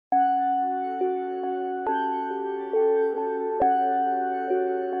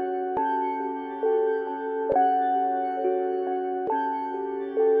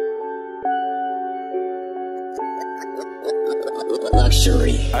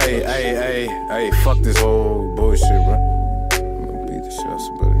Hey, fuck this whole bullshit, bro. I'm gonna beat the shit out of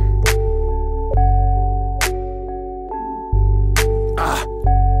somebody.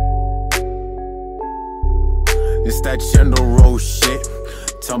 It's that gender roll shit,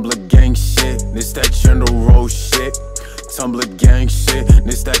 Tumblr gang shit. This that gender roll shit, Tumblr gang shit.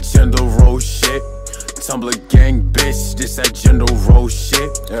 This that gender roll shit, Tumblr gang bitch. This that gender roll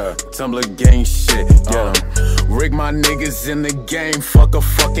shit, yeah. Tumblr gang shit, yeah. Rig my niggas in the game, fuck a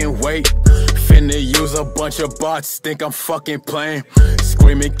fucking wait. Finna use a bunch of bots, think I'm fucking playing.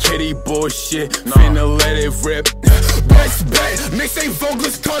 Screaming kitty bullshit, finna let it rip. Best bet, mixtape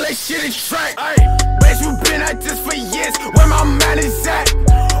vocals, call that shit a track. Bitch, we been at this for years, where my man is at?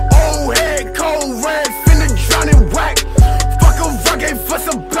 Old head, cold red, finna drown in whack. Fuck a rocket for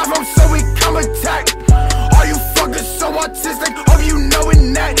some platform so we come attack. All you fuckers so autistic, hope you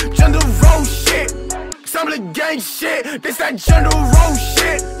knowin' that. Gender roll shit, Tumblr gang shit. This that gender roll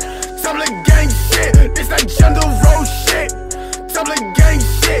shit, Tumblr gang shit. This that gender roll shit, Tumblr gang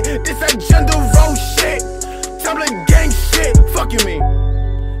shit. This that gender roll shit, Tumblr gang shit. Fuck you mean?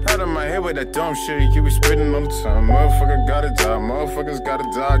 Out of my head with that dumb shit you be spitting all the time. Motherfucker gotta die, motherfuckers gotta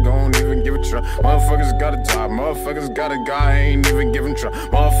die, don't even give a try. Motherfuckers gotta die, motherfuckers gotta die, I ain't even giving try.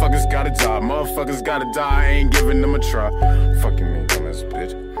 Motherfuckers gotta die, motherfuckers gotta die, I ain't giving them a try. Fucking me, dumbass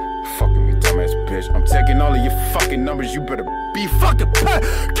bitch. Fucking me, dumbass bitch. I'm taking all of your fucking numbers, you better be fucking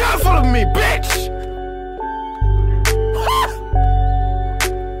careful of me, bitch!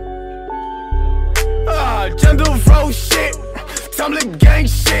 Gender roll shit, Tumblr gang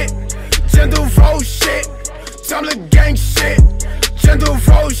shit. Gender roll shit, Tumblr gang shit. Gender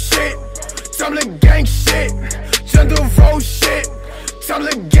roll shit, Tumblr gang shit. Gender roll shit,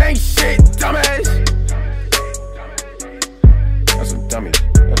 Tumblr gang shit. Dumbass. Y'all some dummies,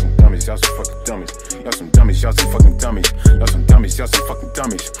 y'all some dummies, y'all some fucking dummies. Y'all some dummies, y'all some fucking dummies. Y'all some dummies, y'all some fucking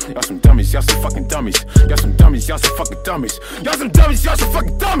dummies. Y'all some dummies, y'all some fucking dummies. Y'all some dummies, y'all some fucking dummies. Y'all some dummies, y'all some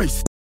fucking dummies.